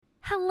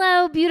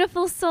Hello,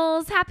 beautiful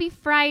souls. Happy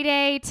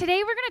Friday. Today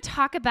we're going to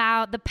talk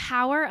about the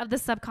power of the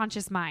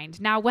subconscious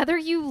mind. Now, whether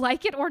you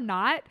like it or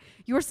not,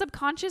 your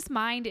subconscious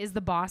mind is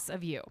the boss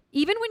of you.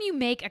 Even when you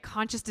make a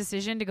conscious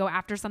decision to go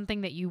after something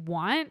that you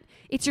want,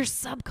 it's your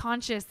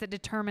subconscious that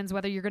determines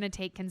whether you're going to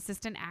take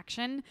consistent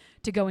action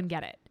to go and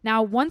get it.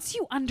 Now, once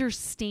you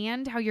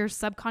understand how your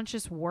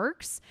subconscious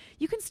works,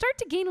 you can start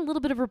to gain a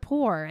little bit of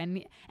rapport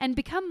and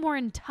become more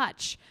in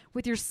touch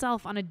with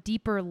yourself on a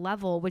deeper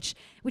level, which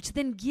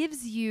then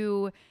gives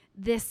you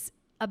this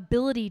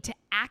ability to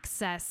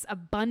access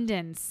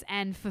abundance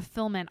and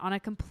fulfillment on a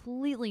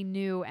completely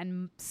new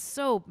and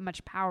so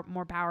much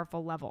more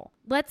powerful level.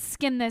 Let's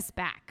skim this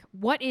back.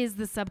 What is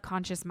the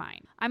subconscious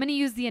mind? I'm going to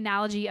use the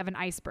analogy of an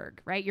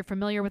iceberg, right? You're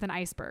familiar with an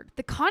iceberg.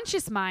 The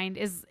conscious mind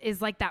is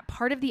like that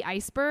part of the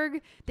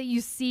iceberg that you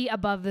see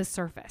above the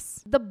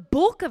surface. The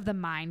bulk of the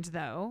mind,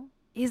 though,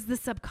 is the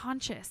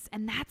subconscious,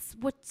 and that's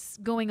what's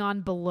going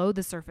on below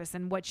the surface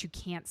and what you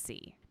can't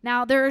see.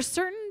 Now, there are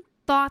certain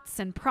thoughts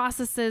and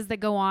processes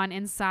that go on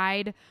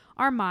inside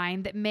our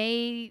mind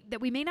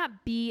that we may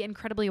not be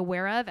incredibly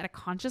aware of at a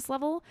conscious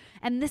level,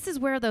 and this is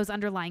where those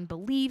underlying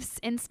beliefs,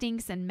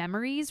 instincts, and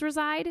memories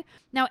reside.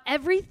 Now,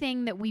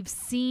 everything that we've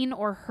seen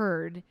or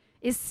heard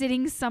is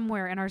sitting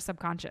somewhere in our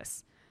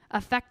subconscious,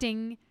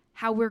 affecting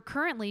how we're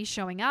currently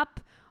showing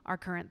up, our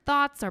current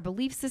thoughts, our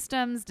belief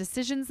systems,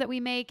 decisions that we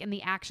make, and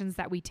the actions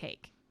that we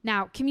take.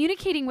 Now,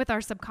 communicating with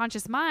our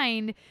subconscious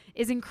mind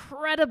is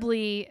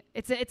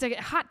it's a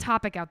hot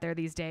topic out there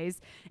these days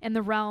in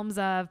the realms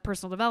of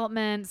personal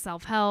development,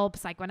 self-help,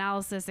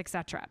 psychoanalysis,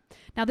 etc.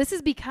 Now, this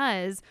is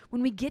because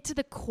when we get to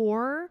the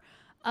core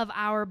of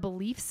our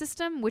belief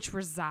system, which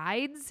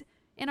resides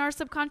in our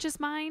subconscious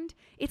mind,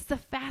 it's the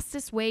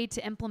fastest way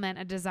to implement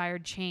a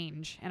desired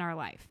change in our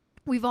life.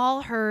 We've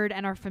all heard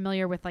and are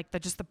familiar with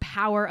just the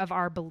power of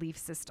our belief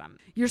system.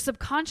 Your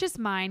subconscious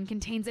mind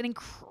contains an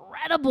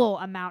incredible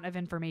amount of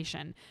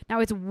information. Now,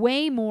 it's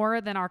way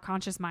more than our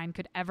conscious mind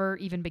could ever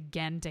even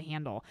begin to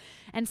handle.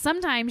 And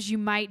sometimes you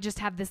might just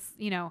have this,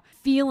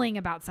 feeling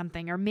about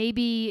something, or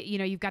maybe,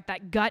 you've got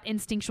that gut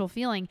instinctual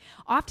feeling.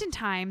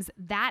 Oftentimes,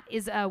 that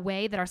is a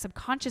way that our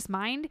subconscious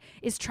mind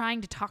is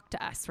trying to talk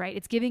to us, right?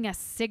 It's giving us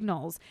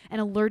signals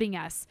and alerting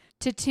us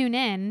to tune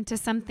in to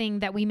something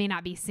that we may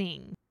not be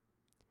seeing.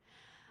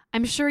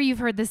 I'm sure you've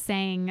heard this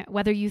saying,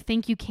 whether you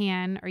think you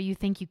can or you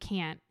think you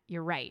can't,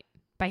 you're right,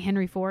 by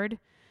Henry Ford.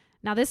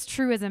 Now, this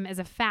truism is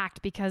a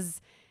fact because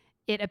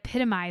it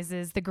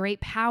epitomizes the great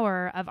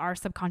power of our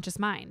subconscious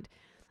mind.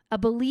 A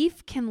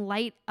belief can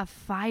light a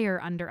fire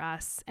under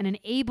us and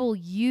enable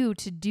you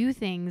to do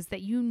things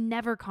that you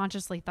never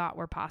consciously thought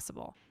were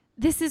possible.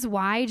 This is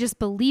why just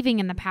believing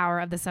in the power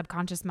of the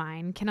subconscious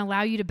mind can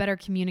allow you to better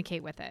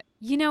communicate with it.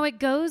 It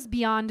goes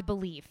beyond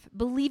belief.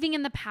 Believing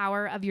in the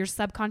power of your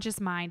subconscious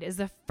mind is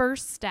the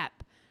first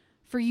step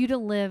for you to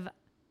live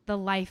the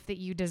life that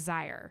you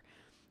desire.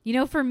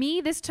 For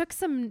me, this took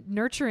some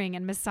nurturing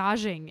and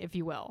massaging, if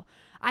you will.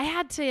 I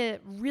had to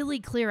really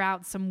clear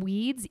out some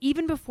weeds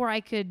even before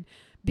I could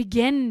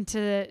begin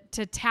to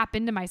tap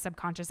into my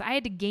subconscious. I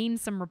had to gain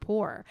some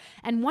rapport.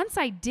 And once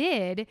I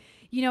did,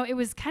 it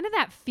was kind of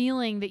that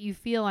feeling that you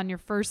feel on your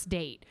first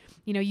date.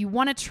 You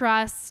want to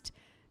trust,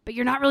 but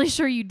you're not really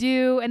sure you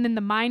do. And then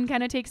the mind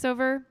kind of takes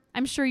over.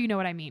 I'm sure you know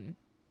what I mean.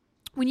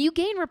 When you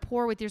gain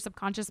rapport with your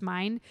subconscious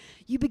mind,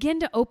 you begin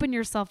to open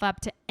yourself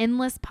up to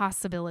endless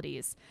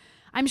possibilities.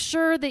 I'm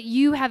sure that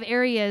you have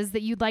areas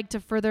that you'd like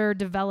to further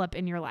develop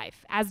in your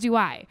life, as do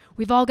I.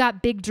 We've all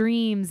got big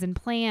dreams and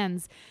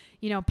plans,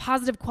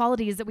 positive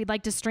qualities that we'd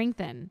like to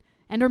strengthen,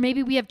 or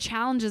maybe we have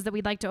challenges that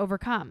we'd like to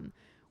overcome.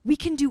 We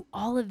can do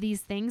all of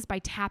these things by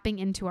tapping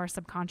into our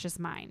subconscious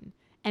mind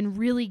and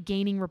really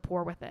gaining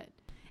rapport with it.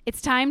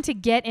 It's time to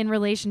get in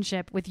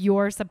relationship with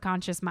your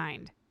subconscious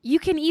mind. You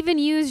can even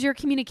use your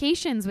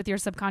communications with your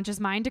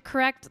subconscious mind to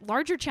correct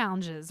larger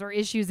challenges or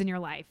issues in your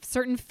life,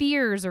 certain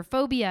fears or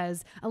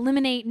phobias,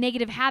 eliminate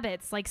negative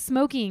habits like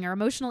smoking or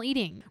emotional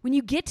eating. When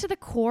you get to the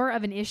core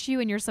of an issue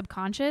in your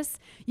subconscious,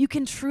 you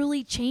can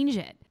truly change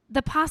it.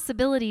 The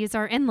possibilities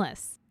are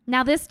endless.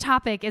 Now, this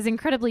topic is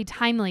incredibly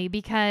timely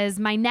because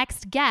my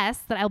next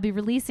guest that I'll be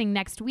releasing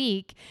next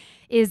week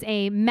is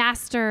a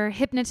master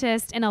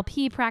hypnotist,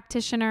 NLP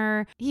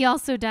practitioner. He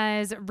also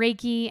does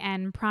Reiki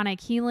and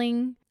pranic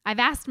healing. I've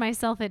asked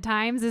myself at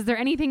times, is there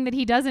anything that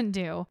he doesn't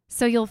do?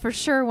 So you'll for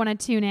sure want to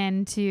tune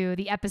in to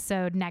the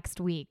episode next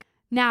week.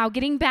 Now,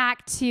 getting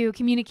back to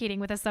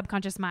communicating with a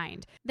subconscious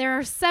mind. There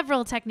are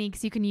several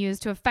techniques you can use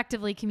to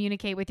effectively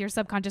communicate with your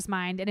subconscious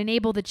mind and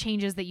enable the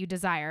changes that you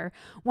desire.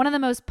 One of the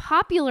most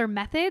popular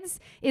methods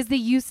is the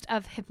use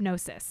of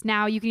hypnosis.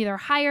 Now, you can either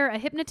hire a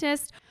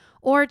hypnotist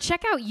or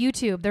check out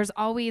YouTube. There's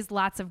always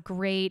lots of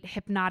great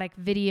hypnotic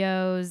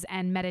videos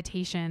and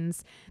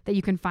meditations that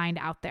you can find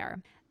out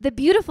there. The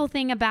beautiful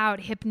thing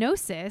about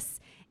hypnosis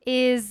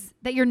is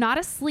that you're not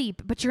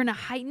asleep, but you're in a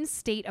heightened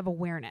state of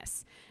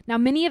awareness. Now,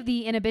 many of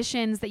the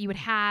inhibitions that you would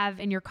have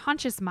in your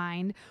conscious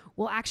mind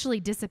will actually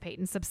dissipate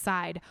and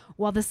subside,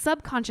 while the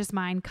subconscious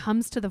mind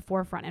comes to the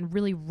forefront and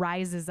really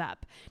rises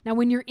up. Now,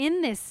 when you're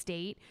in this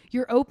state,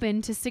 you're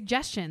open to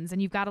suggestions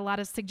and you've got a lot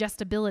of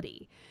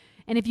suggestibility.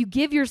 And if you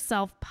give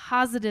yourself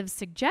positive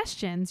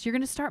suggestions, you're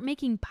going to start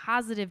making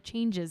positive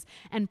changes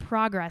and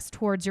progress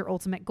towards your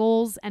ultimate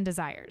goals and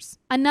desires.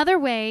 Another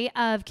way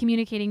of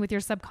communicating with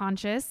your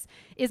subconscious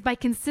is by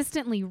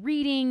consistently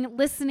reading,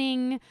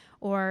 listening,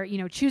 or,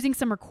 choosing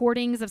some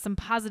recordings of some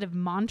positive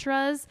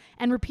mantras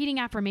and repeating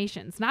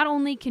affirmations. Not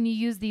only can you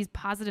use these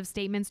positive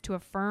statements to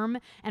affirm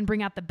and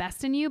bring out the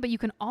best in you, but you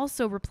can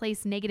also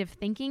replace negative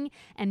thinking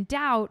and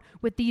doubt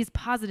with these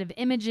positive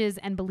images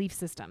and belief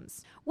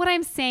systems. What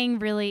I'm saying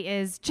really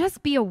is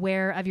just be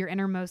aware of your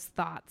innermost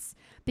thoughts,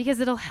 because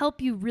it'll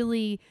help you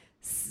really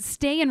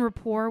stay in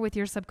rapport with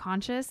your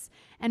subconscious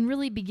and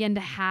really begin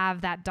to have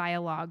that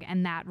dialogue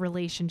and that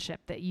relationship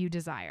that you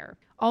desire.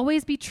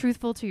 Always be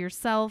truthful to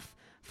yourself,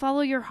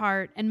 follow your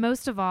heart, and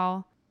most of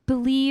all,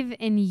 believe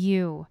in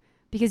you,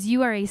 because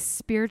you are a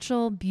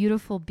spiritual,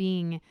 beautiful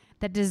being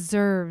that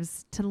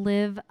deserves to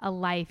live a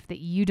life that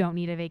you don't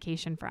need a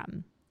vacation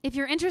from. If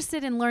you're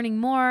interested in learning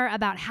more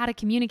about how to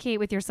communicate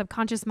with your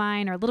subconscious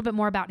mind or a little bit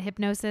more about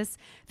hypnosis,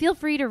 feel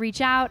free to reach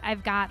out.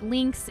 I've got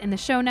links in the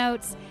show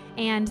notes.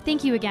 And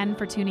thank you again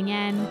for tuning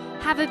in.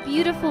 Have a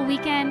beautiful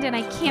weekend, and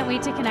I can't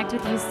wait to connect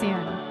with you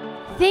soon.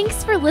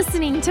 Thanks for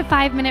listening to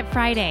 5 Minute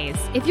Fridays.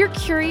 If you're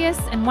curious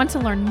and want to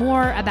learn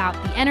more about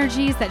the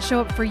energies that show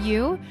up for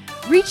you,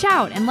 reach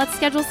out and let's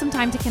schedule some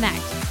time to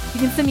connect. You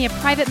can send me a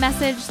private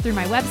message through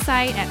my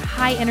website at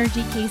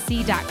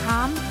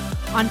highenergykc.com.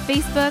 On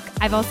Facebook,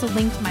 I've also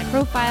linked my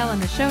profile in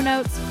the show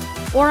notes,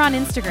 or on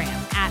Instagram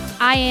at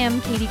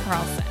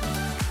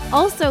 @IamKatieCarlson.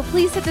 Also,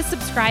 please hit the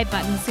subscribe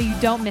button so you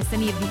don't miss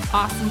any of the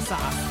awesome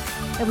sauce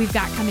that we've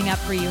got coming up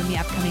for you in the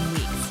upcoming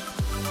weeks.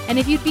 And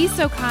if you'd be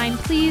so kind,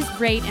 please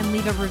rate and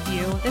leave a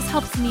review. This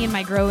helps me and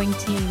my growing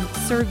team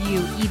serve you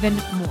even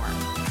more.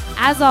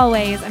 As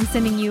always, I'm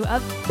sending you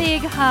a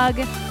big hug,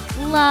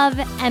 love,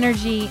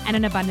 energy, and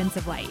an abundance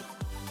of light.